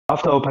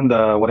After open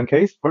the wooden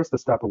case, first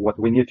step what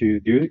we need to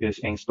do is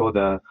install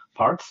the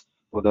parts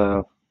for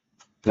the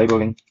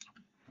labeling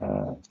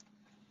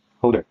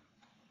holder.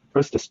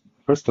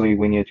 Firstly,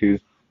 we need to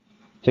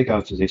take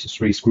out these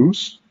 3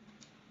 screws.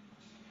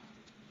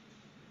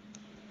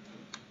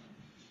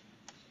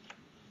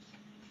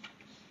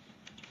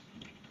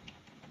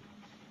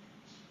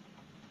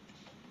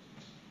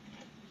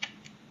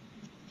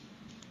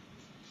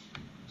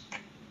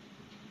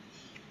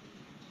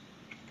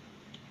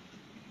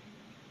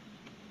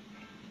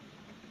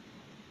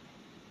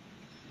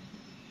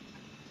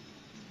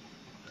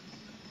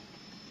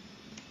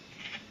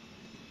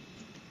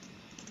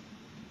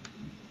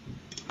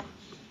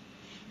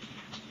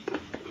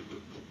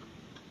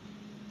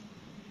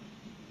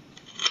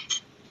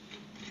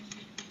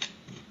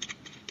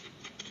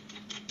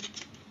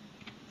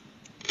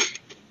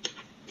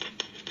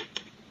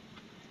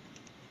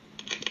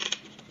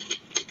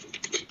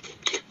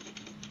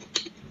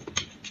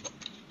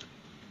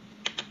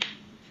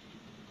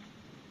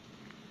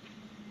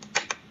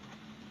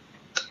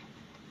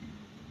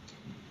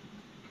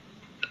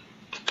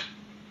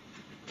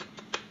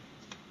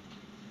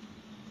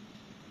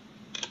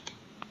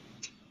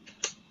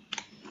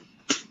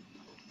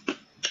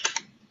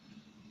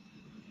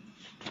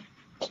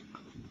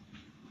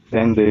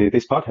 Then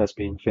this part has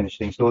been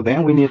finished installed.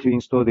 Then we need to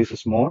install this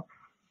small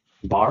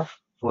bar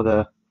for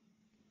the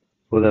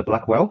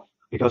black well,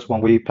 because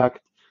when we pack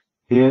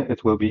here,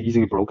 it will be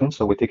easily broken.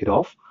 So we take it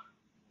off.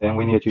 Then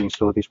we need to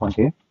install this one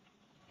here.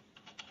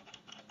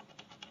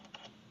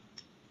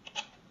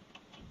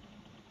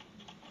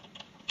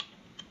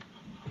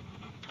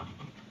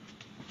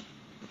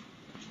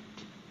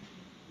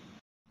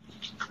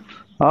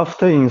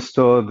 After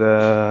install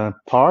the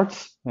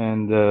parts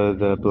and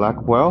the black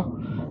well,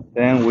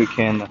 then we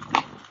can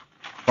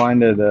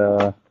find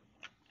the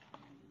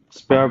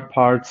spare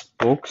parts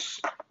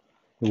box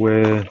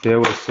where there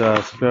was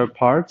spare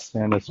parts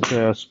and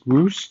spare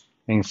screws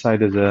inside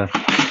the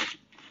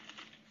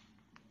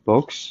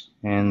box,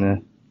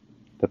 and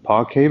the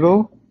power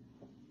cable.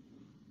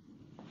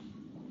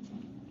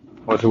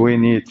 What we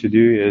need to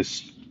do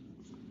is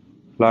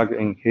plug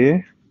in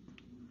here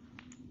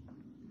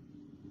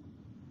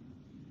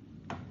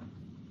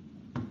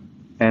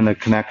and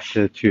connect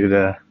it to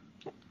the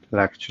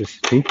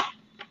electricity.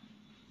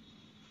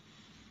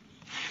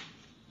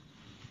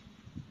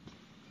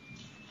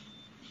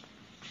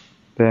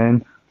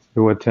 Then it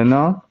will turn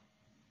on.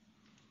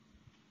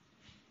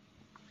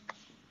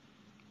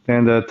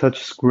 Then the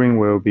touch screen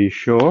will be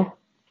shown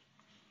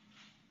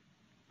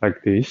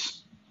like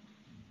this.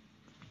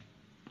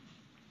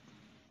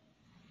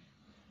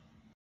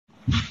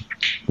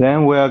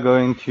 Then we are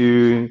going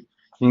to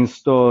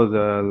install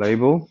the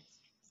label.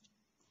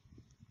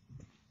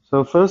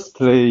 So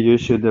firstly, you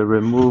should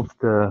remove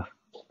the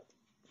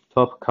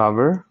top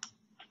cover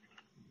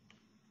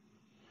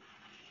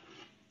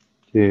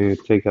to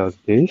take out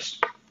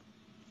this.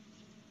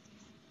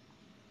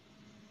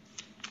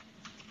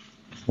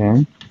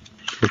 Then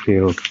put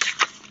your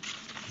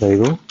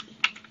label.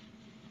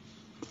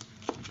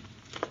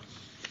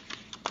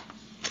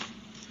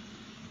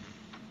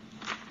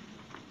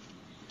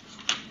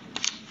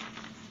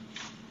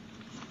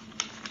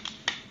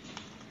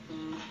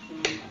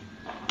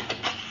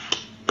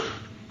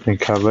 Then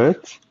cover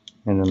it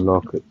and then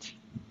lock it.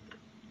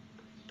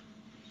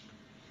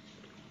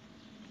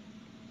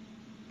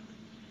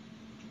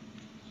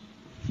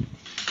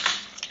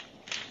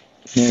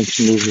 Let's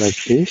move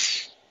like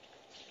this.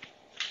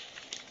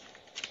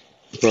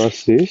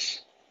 Cross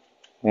this,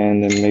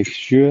 and then make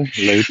sure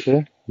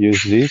later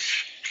use this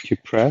to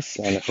press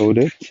and hold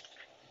it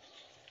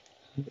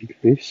like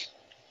this.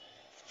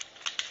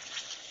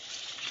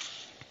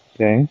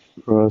 Then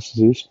cross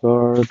this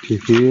bar to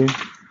here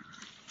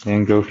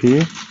and go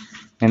here.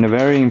 And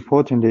very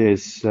important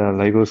is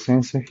label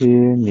sensor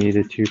here,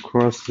 needed to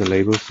cross the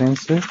label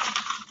sensor.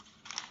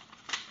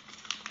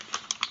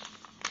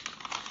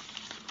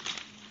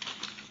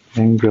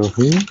 And go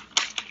here,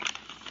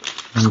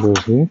 and go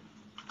here.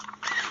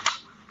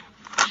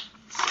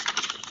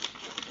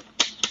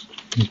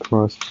 And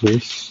cross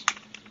this.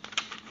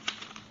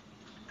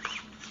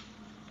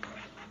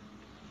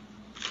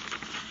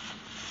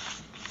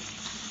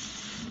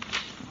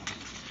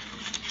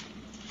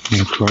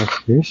 And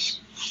cross this.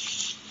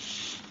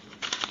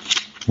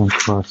 And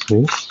cross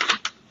this.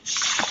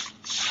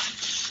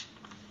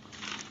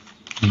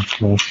 And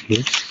cross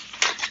this.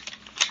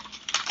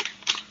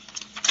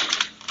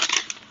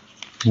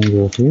 And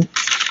go here.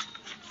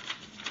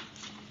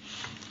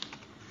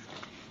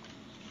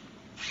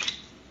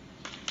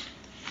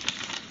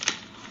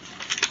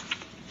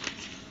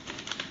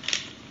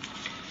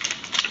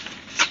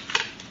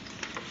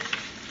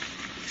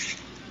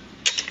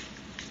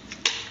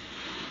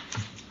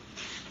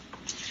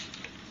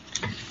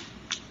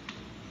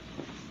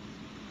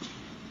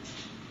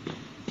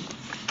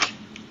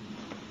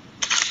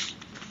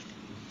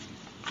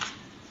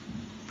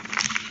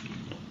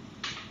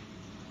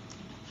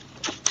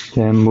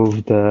 Then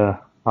move the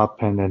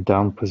up and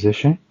down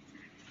position.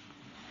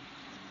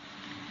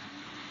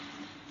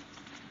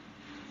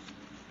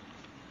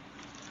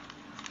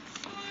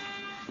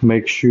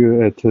 Make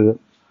sure the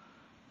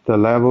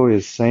level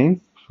is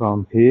same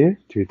from here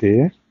to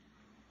there.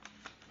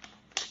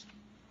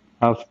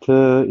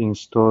 After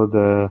install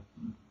the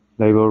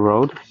label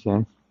rod,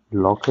 then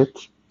lock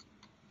it,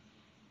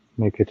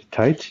 make it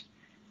tight,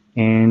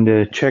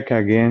 and check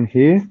again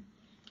here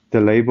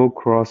the label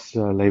cross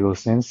label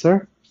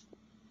sensor.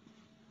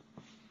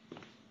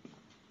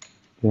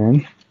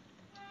 Then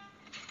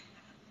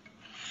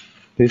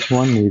this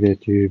one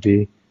needed to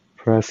be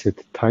press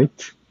it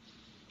tight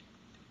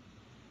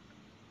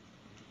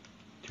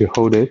to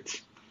hold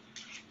it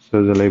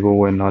so the label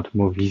will not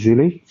move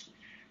easily.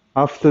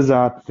 After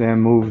that,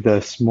 then move the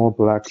small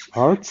black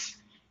parts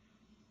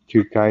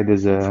to guide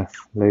the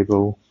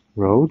label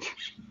rod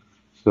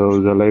so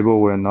the label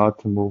will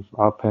not move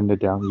up and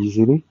down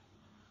easily.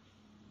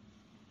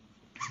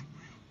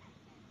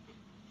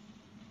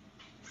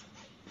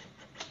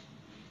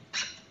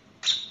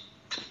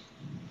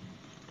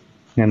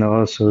 And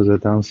also the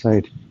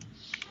downside.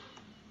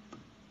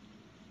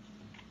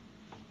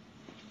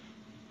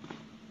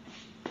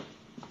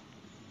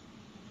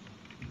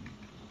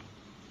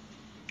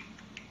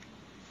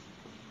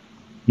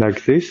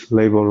 Like this,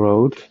 label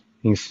rod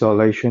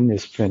installation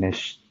is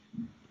finished.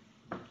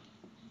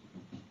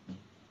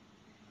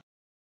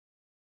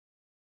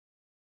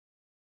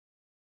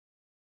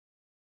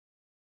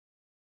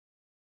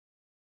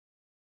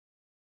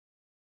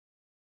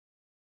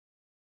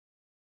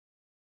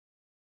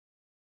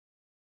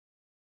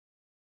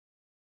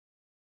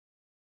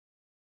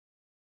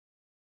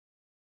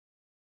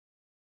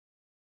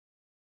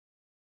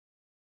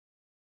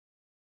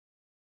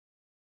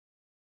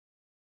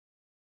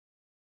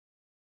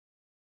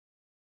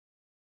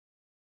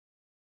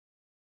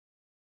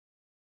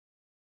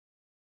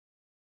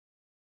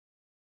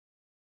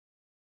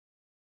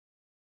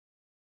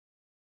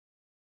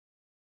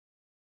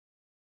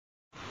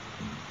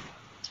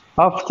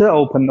 After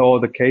open all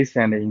the case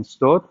and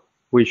installed,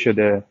 we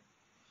should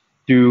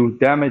do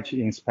damage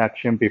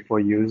inspection before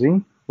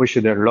using. We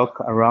should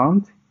look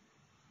around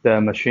the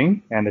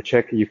machine and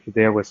check if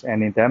there was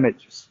any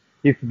damages.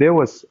 If there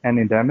was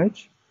any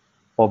damage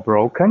or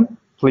broken,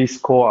 please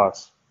call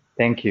us.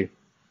 Thank you.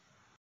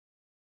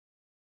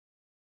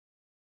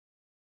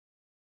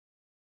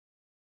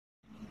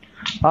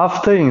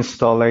 After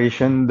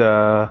installation,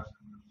 the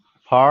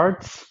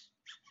parts,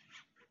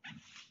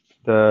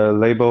 the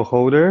label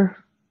holder,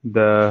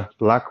 the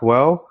black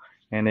well,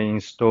 and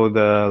install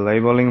the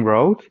labeling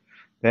rod.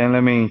 Then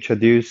let me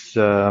introduce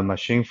the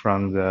machine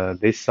from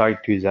this side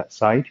to that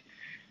side.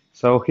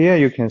 So here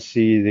you can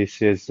see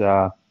this is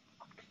a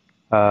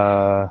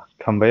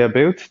conveyor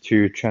belt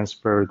to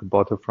transfer the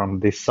bottle from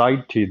this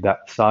side to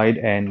that side,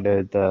 and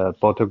the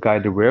bottle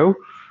guide rail,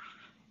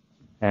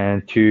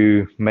 and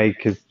to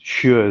make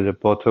sure the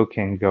bottle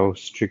can go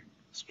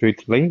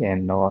straightly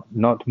and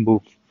not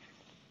move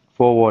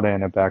forward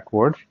and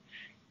backward.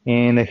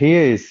 And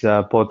here is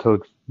a bottle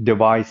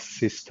device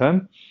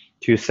system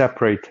to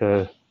separate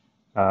the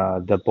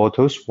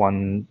bottles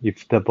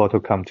if the bottle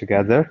come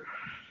together.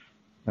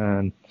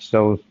 And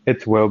so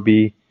it will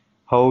be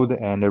hold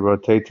and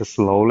rotate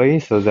slowly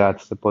so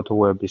that the bottle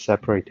will be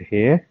separated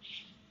here.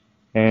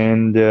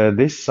 And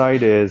this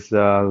side is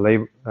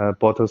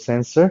bottle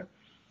sensor.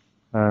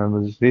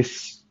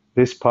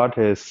 This part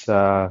is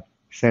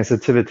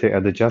sensitivity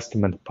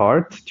adjustment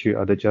part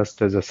to adjust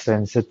the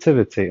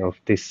sensitivity of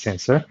this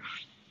sensor.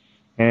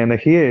 And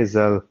here is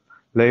a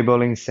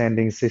labeling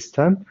sending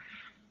system,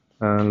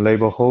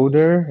 label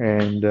holder,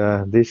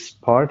 and this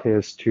part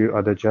is to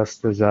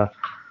adjust the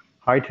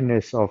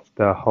heightness of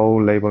the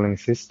whole labeling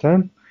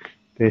system.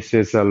 This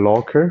is a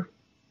locker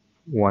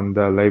when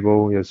the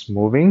label is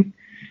moving,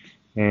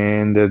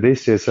 and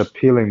this is a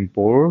peeling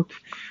board.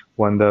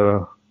 When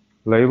the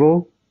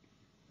label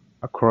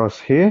across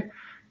here,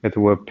 it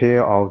will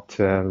peel out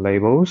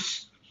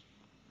labels.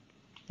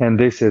 And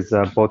this is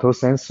a bottle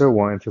sensor.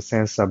 When it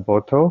sends a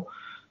bottle,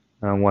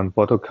 and when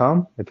bottle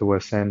come, it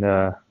will send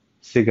a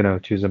signal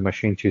to the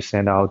machine to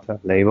send out a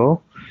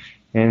label.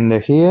 And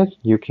here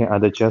you can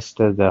adjust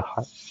the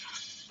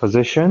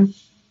position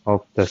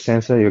of the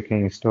sensor. You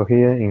can install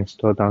here,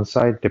 install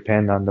downside,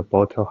 depend on the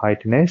bottle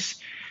heightness.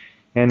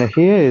 And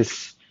here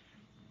is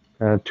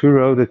two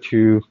rods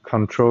to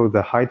control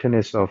the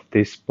heightness of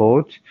this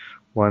board.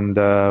 When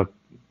the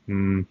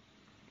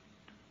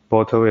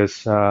bottle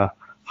is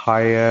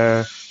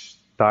higher,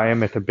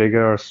 diameter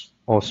bigger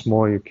or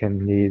small, you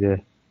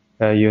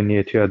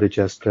need to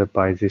adjust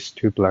by these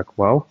two black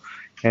valve.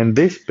 And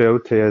this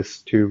belt is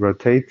to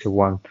rotate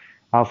one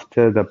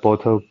after the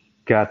bottle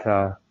get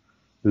a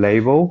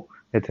label.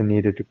 It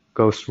needed to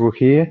go through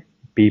here,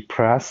 be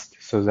pressed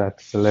so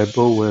that the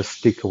label will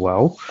stick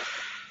well.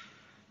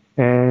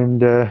 And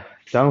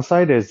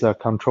downside is a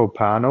control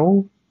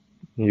panel.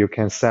 You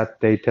can set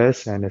data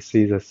and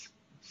see the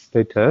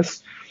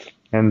status.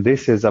 And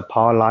this is a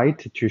power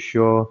light to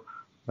show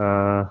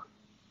the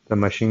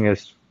machine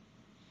is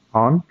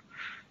on,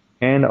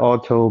 and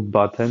auto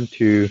button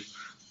to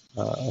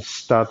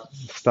start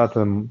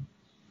the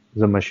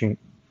machine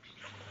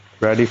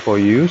ready for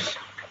use,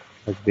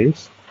 like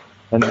this.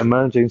 an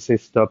emergency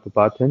stop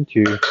button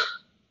to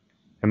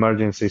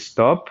emergency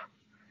stop.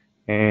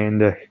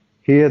 And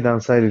here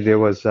downside there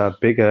was a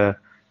bigger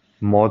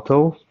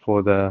motor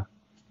for the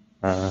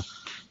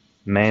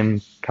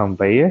main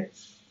conveyor.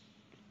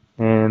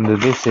 And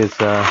this is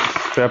a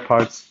spare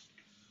parts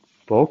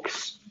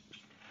box.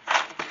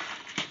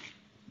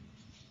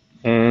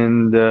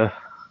 And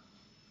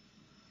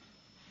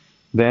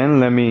then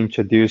let me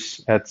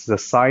introduce at the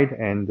side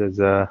and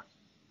the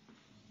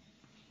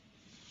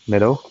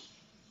middle.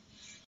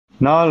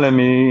 Now let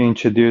me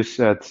introduce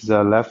at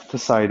the left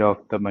side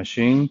of the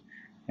machine.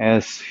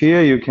 As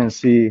here you can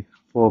see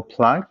 4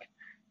 plug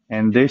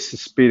and this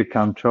speed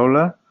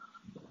controller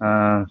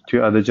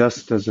to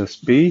adjust the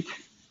speed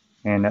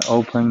and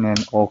open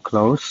and or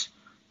close.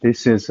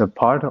 This is a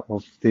part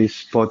of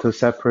this bottle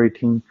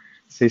separating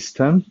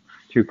system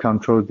to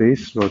control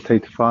this,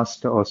 rotate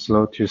fast or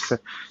slow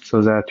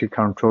so that to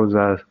control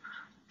the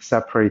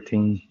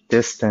separating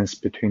distance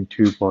between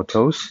 2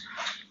 bottles.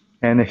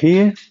 And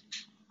here,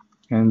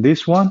 and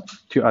this one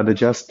to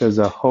adjust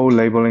the whole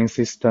labeling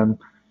system,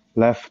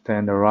 left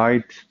and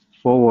right,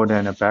 forward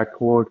and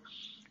backward.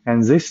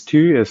 And this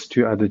too is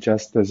to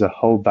adjust the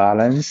whole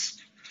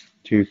balance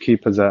to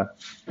keep the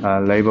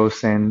label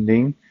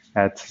sending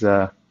at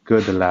the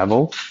good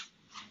level.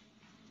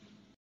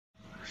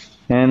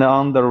 And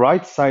on the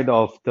right side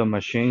of the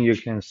machine, you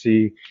can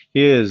see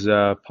here is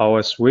a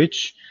power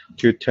switch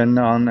to turn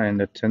on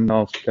and turn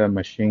off the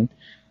machine,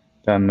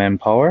 the main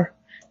power.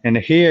 And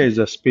here is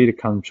a speed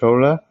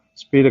controller.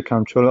 Speed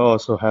controller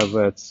also have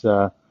its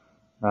turn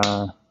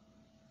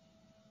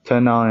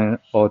on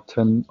or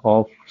turn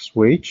off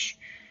switch.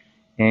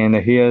 And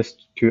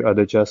here's to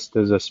adjust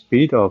the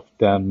speed of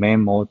the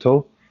main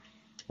motor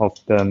of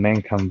the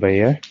main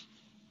conveyor.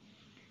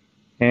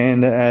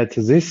 And at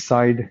this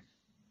side,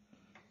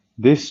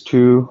 these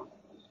 2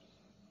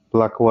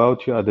 black wheel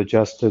to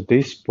adjust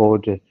this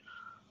board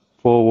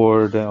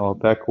forward or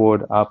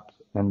backward, up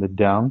and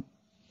down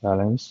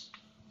balance.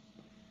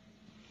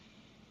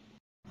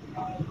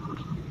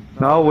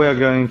 Now we are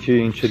going to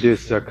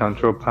introduce the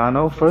control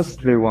panel.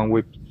 Firstly, when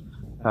we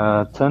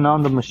turn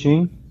on the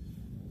machine,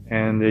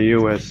 and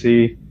you will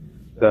see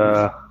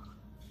the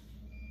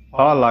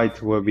power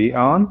light will be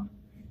on,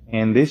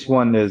 and this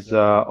one is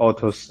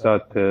auto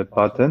start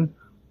button.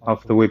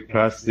 After we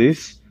press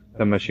this,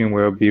 the machine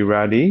will be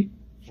ready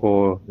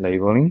for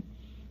labeling.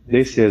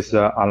 This is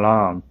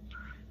alarm.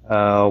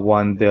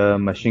 When the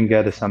machine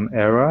gets some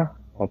error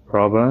or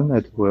problem,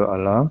 it will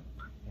alarm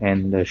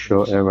and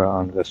show error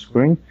on the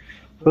screen.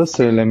 First,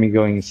 let me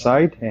go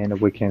inside, and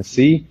we can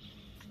see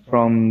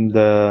from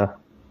the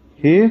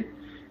here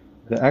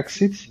the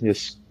exit.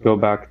 Just go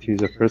back to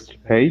the first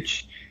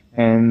page,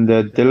 and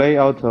the delay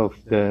out of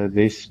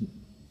this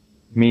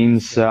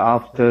means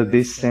after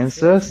this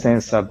sensor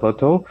sends a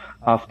bottle,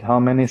 after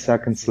how many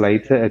seconds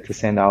later it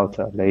sends out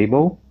a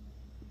label.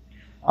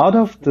 Out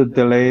of the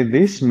delay,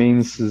 this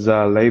means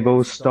the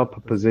label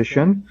stop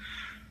position.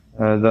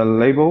 The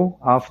label,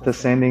 after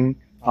sending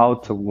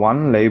out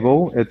one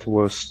label, it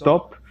will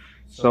stop.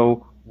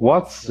 So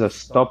what's the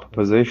stop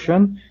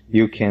position?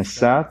 You can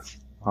set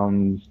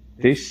on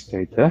this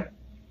data.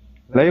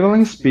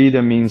 Labeling speed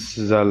means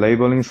the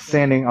labeling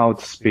sending out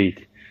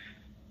speed.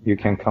 You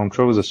can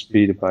control the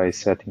speed by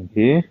setting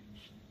here.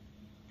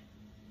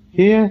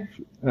 Here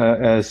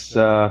as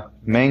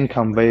main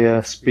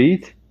conveyor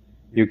speed,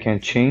 you can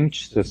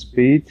change the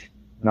speed.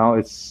 Now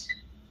it's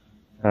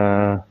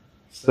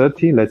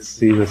 30. Let's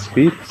see the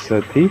speed,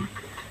 30.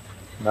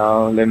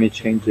 Now let me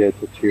change it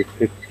to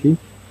 50.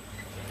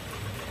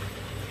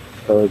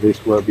 So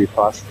this will be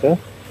faster.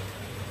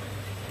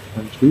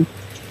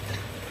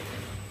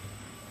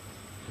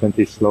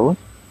 20 slower.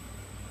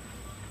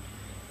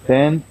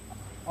 Then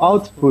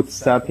output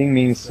setting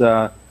means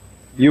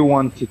you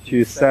want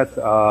to set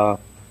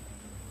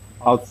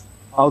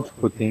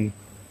outputting.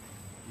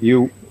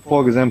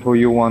 For example,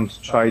 you want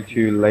to try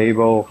to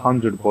label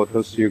 100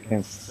 bottles, you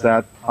can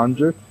set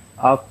 100.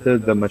 After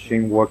the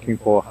machine working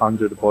for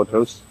 100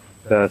 bottles,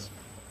 the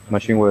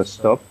machine will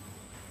stop.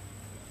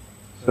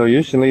 So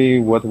usually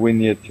what we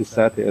need to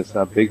set is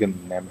a bigger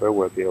number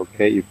will be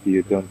okay if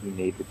you don't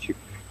need to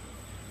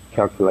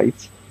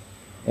calculate.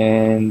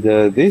 And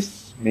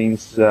this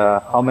means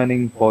how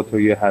many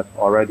bottles you have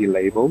already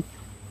labeled.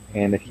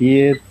 And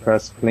here,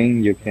 press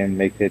clean, you can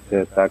make it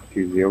back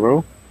to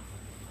 0.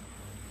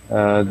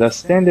 The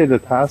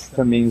standard test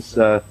means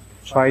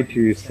try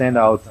to send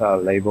out a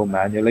label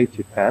manually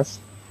to test.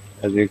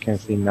 As you can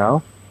see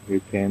now,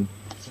 you can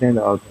send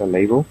out a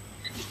label.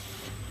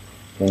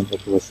 And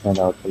it will send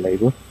out the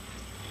label.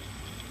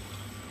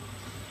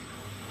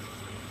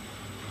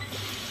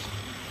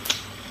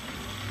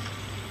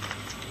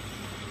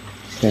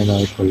 Send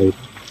out the label.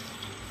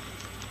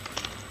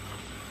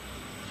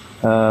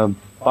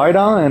 Bite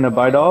on and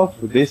bite off.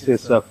 This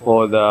is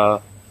for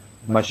the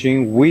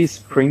machine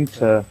with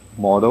printer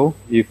model.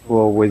 If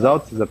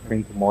without the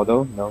print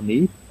model, no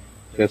need.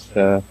 Just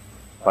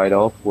bite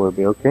off will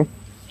be okay.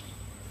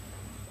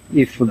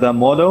 If the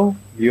model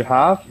you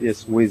have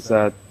is with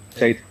a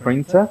date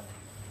printer,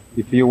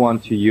 if you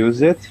want to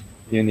use it,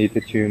 you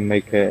need to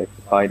make a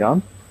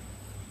python.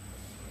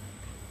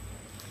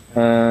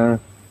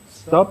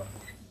 Stop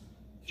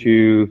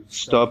to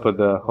stop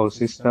the whole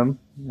system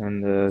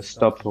and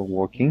stop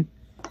working.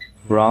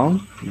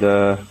 Run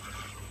the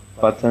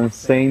button,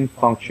 same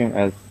function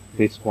as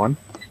this one.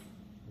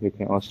 You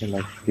can also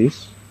like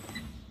this,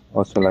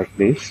 also like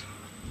this.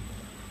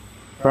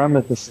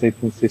 Parameter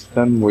setting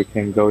system, we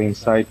can go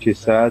inside to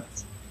set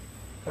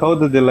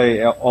code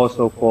delay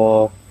also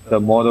for the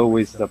model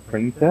with the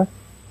printer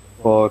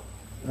for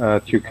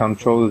to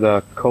control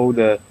the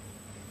code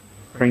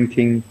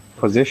printing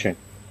position.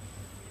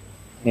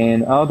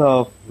 And out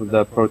of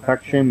the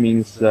protection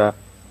means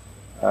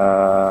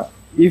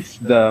if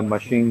the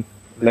machine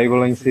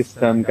labeling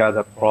system got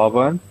a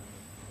problem,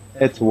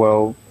 it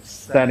will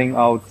setting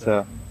out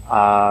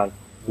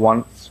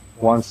one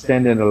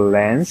standard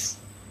length,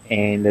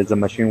 and the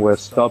machine will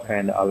stop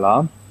and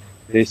alarm.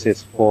 This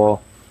is for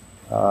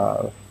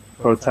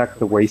protect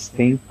the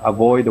wasting,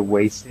 avoid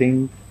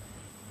wasting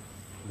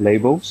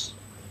labels.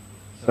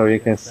 So you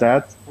can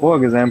set,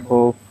 for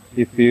example,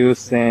 if you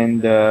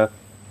send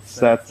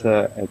set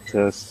at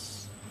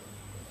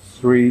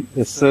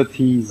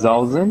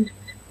 30,000,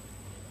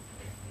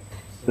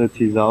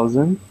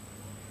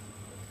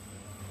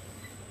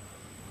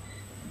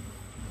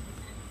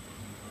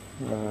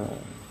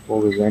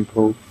 for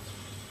example,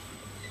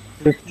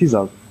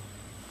 50,000.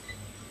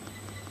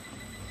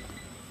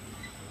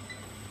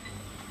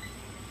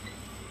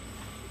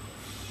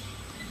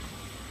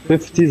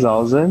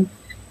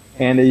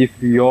 And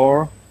if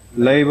your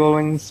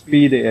labeling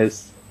speed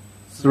is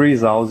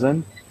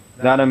 3,000,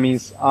 that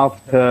means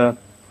after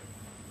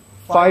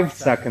 5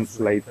 seconds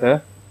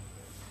later,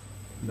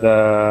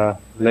 the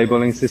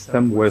labeling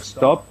system will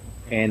stop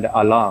and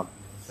alarm.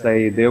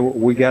 Say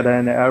we get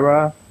an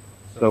error,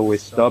 so we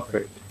stop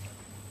it.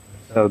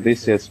 So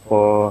this is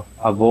for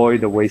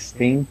avoid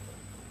wasting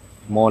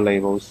more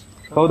labels.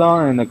 Code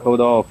on and the code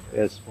off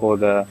is for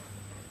the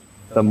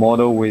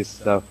model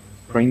with the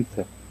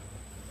printer.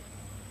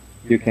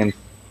 You can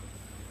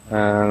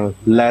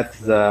let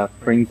the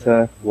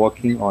printer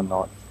working or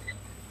not.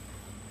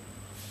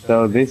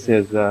 So this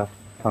is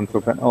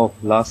control panel. Oh,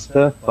 last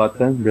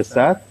button,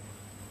 reset.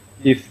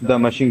 If the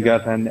machine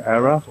got an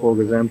error, for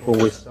example,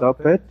 we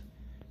stop it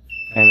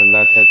and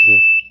let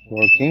it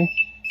working.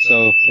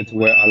 So it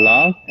will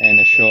alarm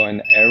and show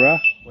an error.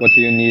 What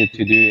you need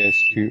to do is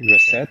to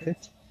reset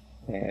it,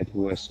 and it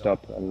will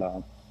stop the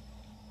alarm.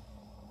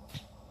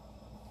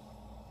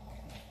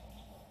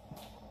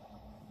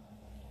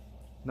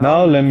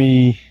 Now let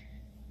me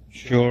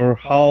show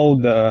how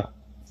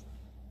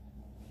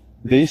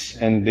this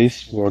and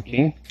this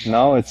working.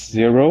 Now it's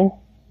 0.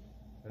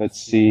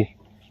 Let's see.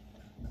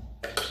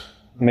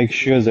 Make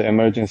sure the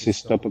emergency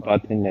stop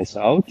button is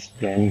out.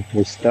 Then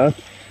we start.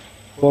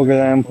 For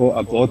example,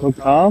 a bottle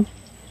car,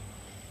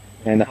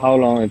 and how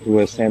long it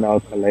will send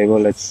out a label.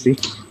 Let's see.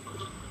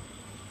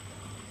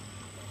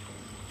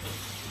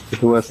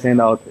 It will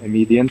send out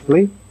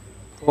immediately.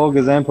 For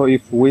example,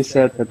 if we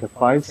set it to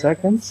 5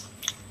 seconds,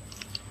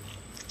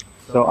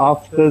 so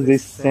after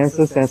this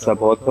sensor sends a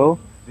bottle,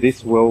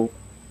 this will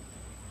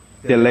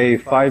delay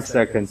 5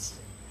 seconds,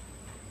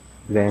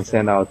 then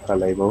send out a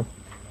label.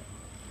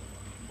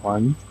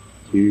 1,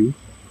 2,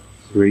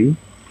 3,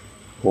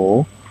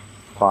 4,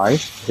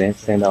 5, then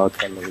send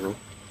out a label.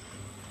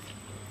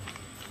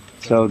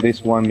 So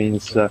this one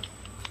means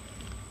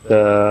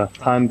the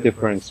time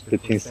difference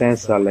between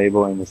sends a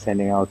label and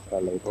sending out a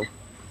label.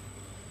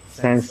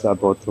 Sends a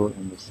bottle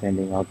and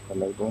sending out a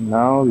label.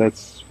 Now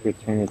let's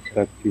return it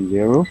back to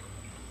 0.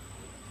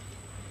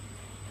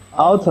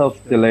 Out of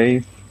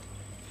delay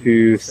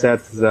to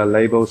set the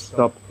label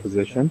stop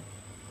position.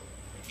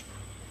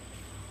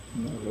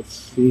 Now let's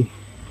see.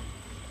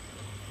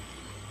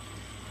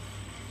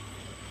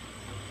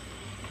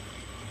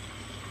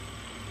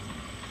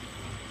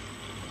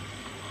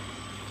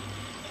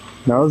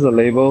 Now the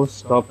label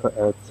stop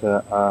at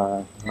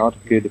not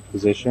good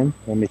position.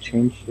 Let me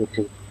change it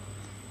to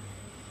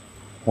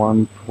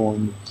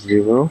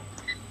 1.0.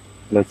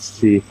 Let's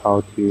see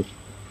how to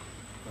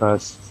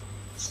first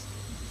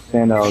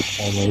send out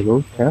a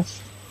label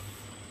test.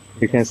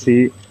 You can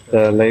see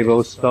the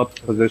label stop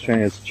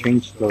position is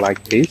changed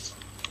like this.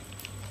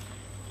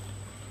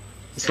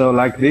 So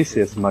like this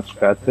is much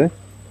better.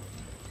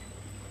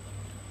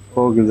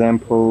 For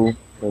example,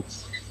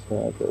 let's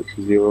go to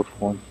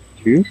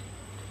 0.2.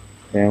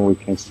 Then we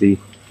can see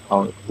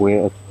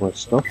where it will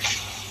stop.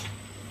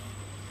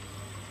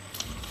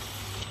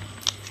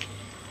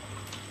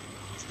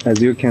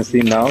 As you can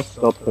see now,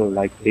 stop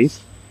like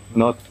this.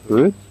 Not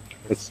good.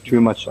 It's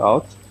too much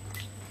out.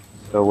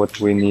 So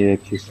what we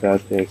needed to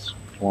set is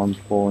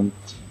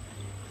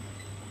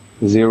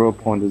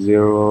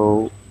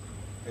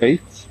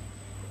 0.08.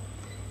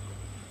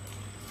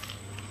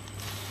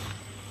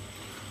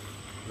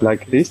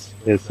 Like this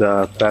is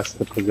a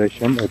faster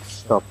position. It's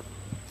stop.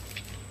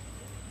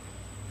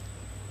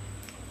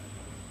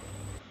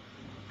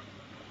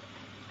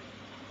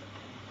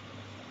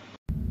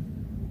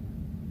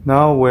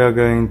 Now we are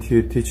going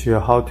to teach you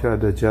how to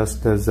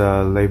adjust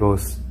the label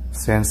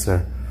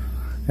sensor.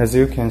 As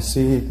you can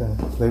see the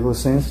label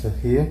sensor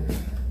here,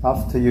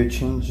 after you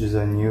change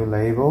the new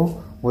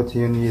label, what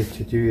you need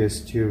to do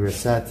is to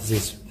reset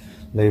this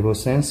label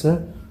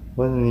sensor.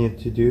 What you need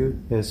to do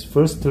is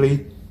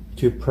firstly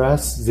to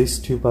press these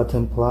two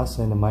buttons, plus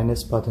and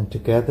minus button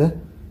together.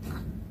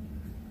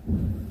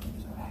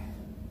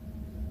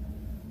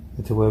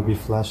 It will be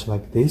flashed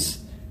like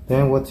this.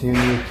 Then what you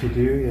need to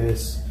do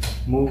is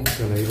move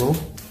the label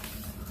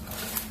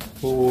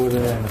forward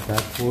and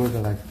backward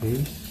like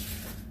this.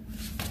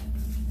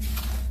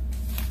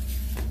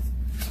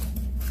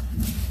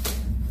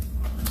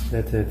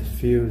 Let it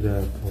feel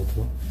the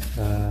photo.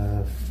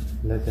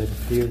 Let it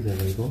feel the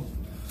label.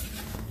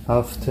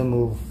 After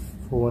move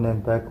forward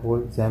and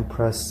backward, then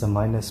press the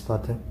minus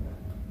button.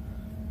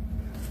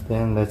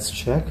 Then let's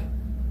check.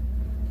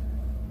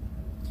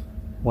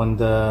 When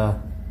the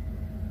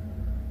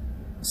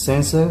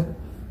sensor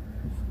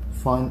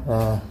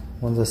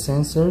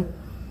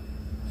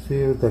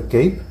feel the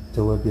gap, it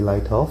will be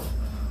light off.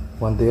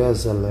 When there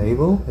is a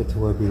label, it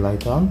will be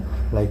light on.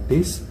 Like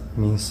this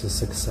means a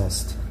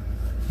success.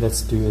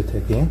 Let's do it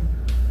again.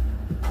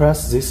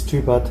 Press these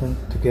two buttons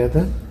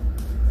together.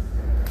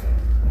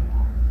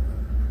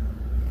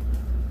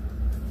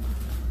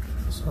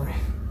 Sorry.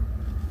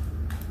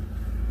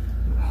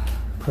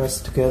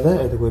 Press together,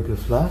 it will be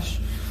flash.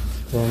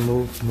 Then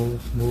move.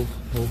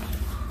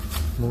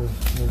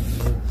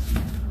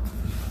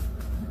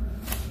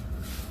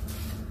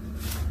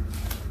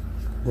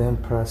 Then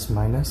press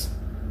minus.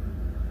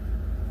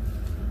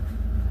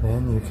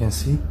 Then you can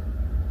see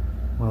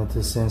when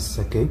it sense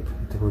the gap,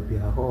 it will be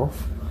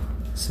off.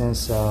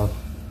 Sense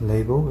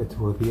label, it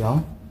will be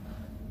on.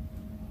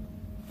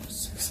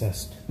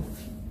 Success.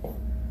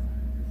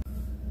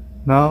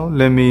 Now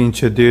let me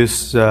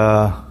introduce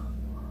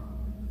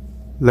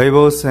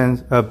labels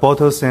and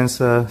bottle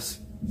sensor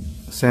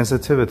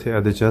sensitivity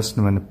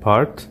adjustment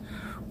part.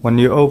 When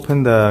you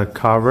open the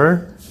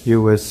cover,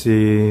 you will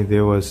see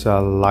there was a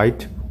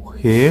light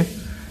here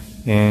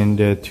and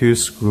two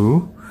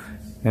screws.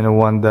 And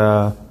when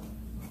the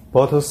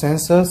bottle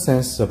sensor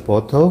senses the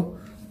bottle,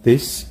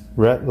 this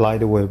red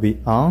light will be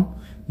on.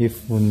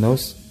 If we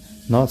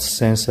not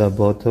sense a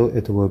bottle,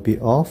 it will be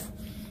off.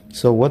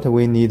 So what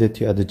we need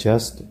to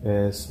adjust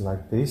is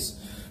like this.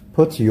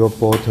 Put your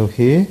bottle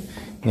here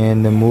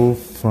and move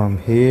from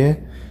here,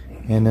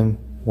 and then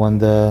when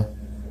the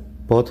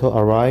bottle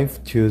arrives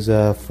to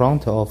the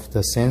front of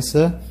the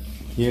sensor,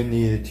 you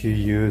need to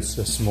use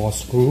a small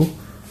screw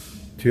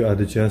to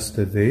adjust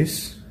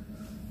this.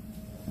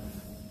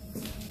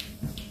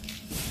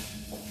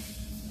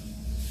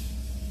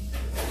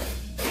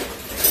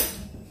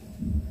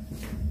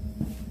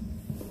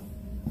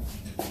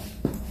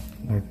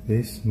 Like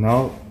this.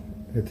 Now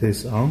it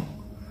is on.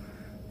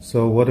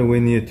 So what do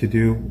we need to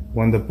do?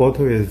 When the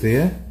bottle is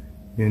there,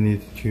 you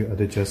need to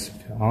adjust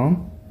it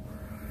on.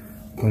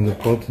 When the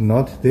bottle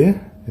not there,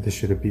 it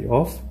should be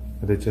off.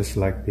 Adjust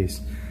like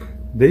this.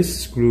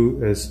 This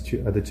screw is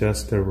to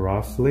adjust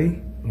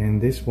roughly, and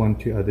this one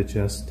to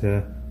adjust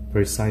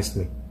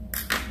precisely.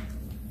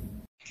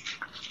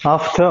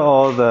 After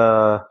all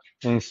the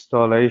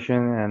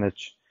installation and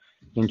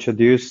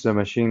introduce the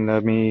machine,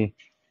 let me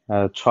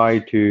try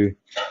to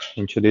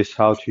introduce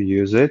how to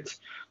use it.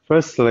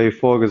 Firstly,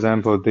 for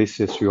example, this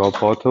is your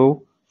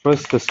bottle.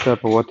 First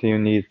step, what you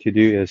need to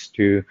do is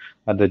to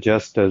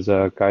adjust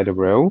the guide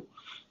rail.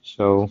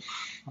 So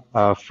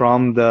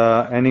from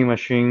the any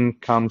machine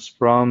comes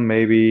from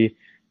maybe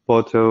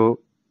bottle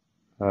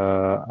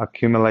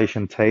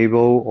accumulation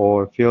table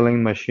or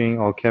filling machine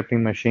or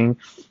capping machine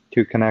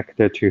to connect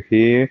it to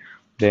here.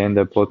 Then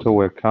the bottle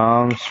will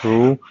come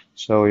through.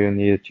 So you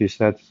need to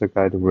set the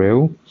guide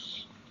rail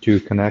to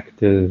connect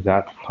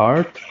that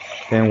part.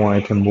 Then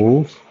when it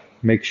moves,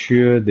 make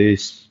sure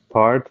this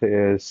part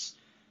is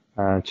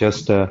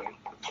just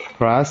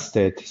pressed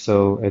it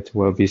so it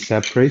will be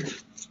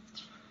separate.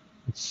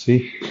 Let's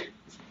see.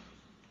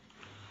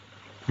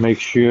 Make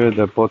sure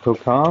the bottle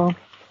comes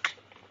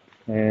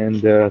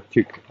and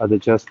to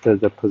adjust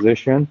the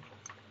position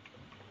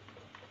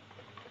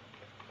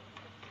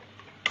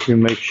to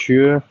make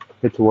sure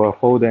it will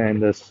hold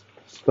and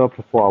stop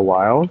for a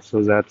while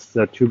so that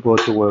the two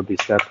bottles will be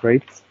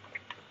separate.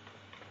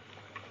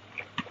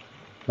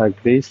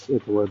 Like this,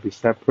 it will be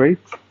separate.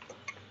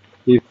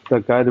 If the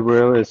guide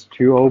rail is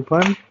too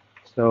open,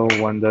 so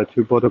when the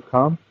two bottles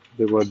come,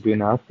 there will be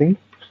nothing.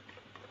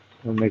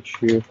 So make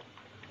sure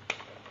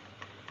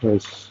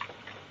there's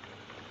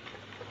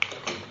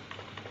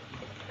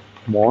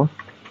more.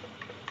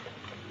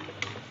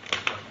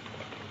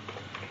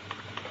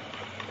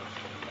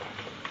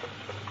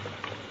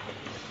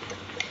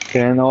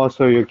 Then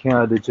also you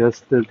can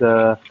adjust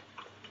the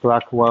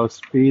black wall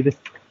speed,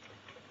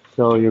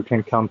 so you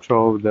can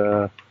control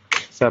the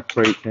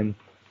separating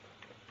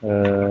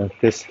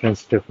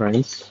distance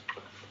difference.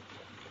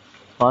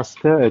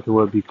 Faster, it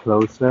will be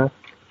closer.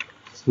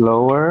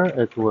 Slower,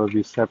 it will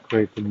be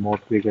separated more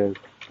bigger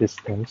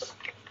distance.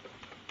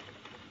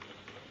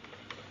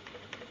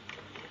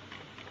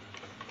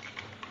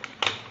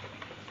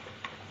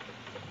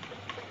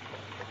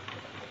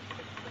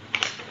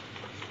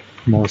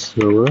 more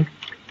slower,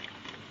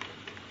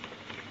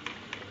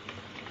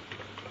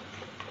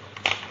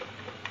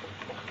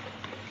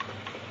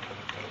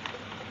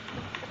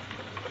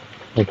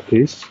 like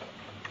this.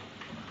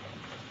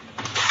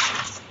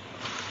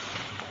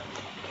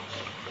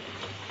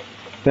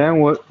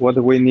 Then what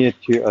we need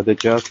to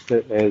adjust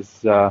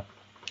is the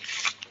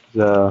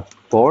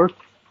board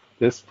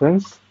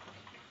distance.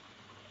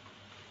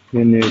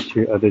 You need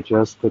to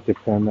adjust it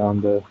depending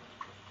on the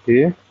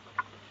here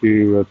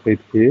to rotate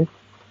here.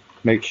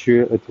 Make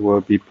sure it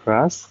will be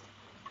pressed,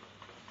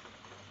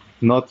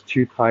 not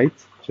too tight,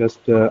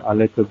 just a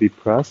little bit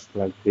pressed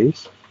like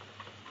this.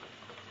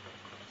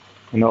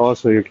 And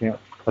also you can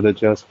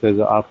adjust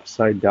the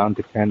upside down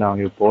depending on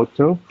your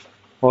bottle.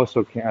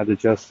 Also can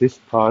adjust this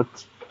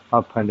part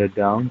up and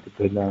down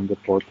depending on the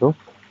bottle.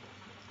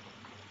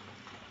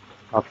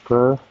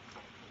 Upper,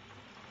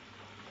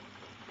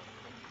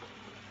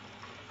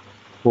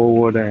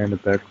 forward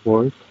and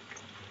backward.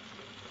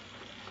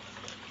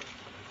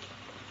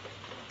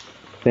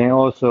 Then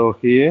also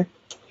here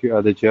to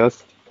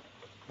adjust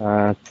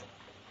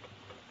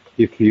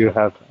if you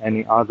have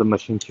any other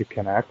machine to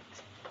connect,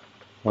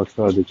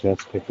 also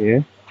adjust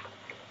here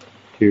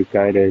to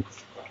guide it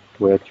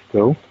where to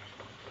go.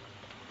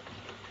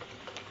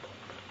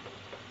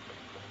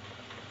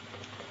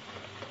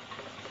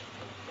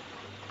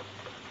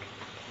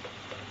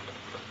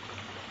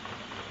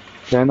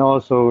 Then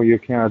also you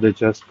can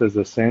adjust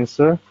the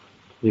sensor.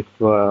 If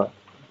the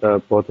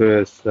bottle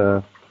is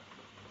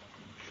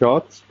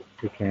short,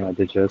 you can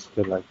adjust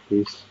it like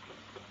this,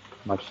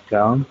 much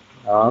down,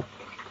 up,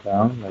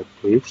 down, like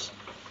this.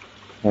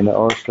 And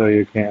also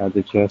you can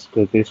adjust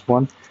this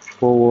one,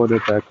 forward,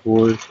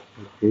 backward,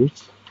 like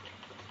this,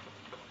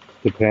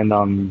 depend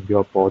on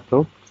your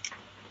bottle.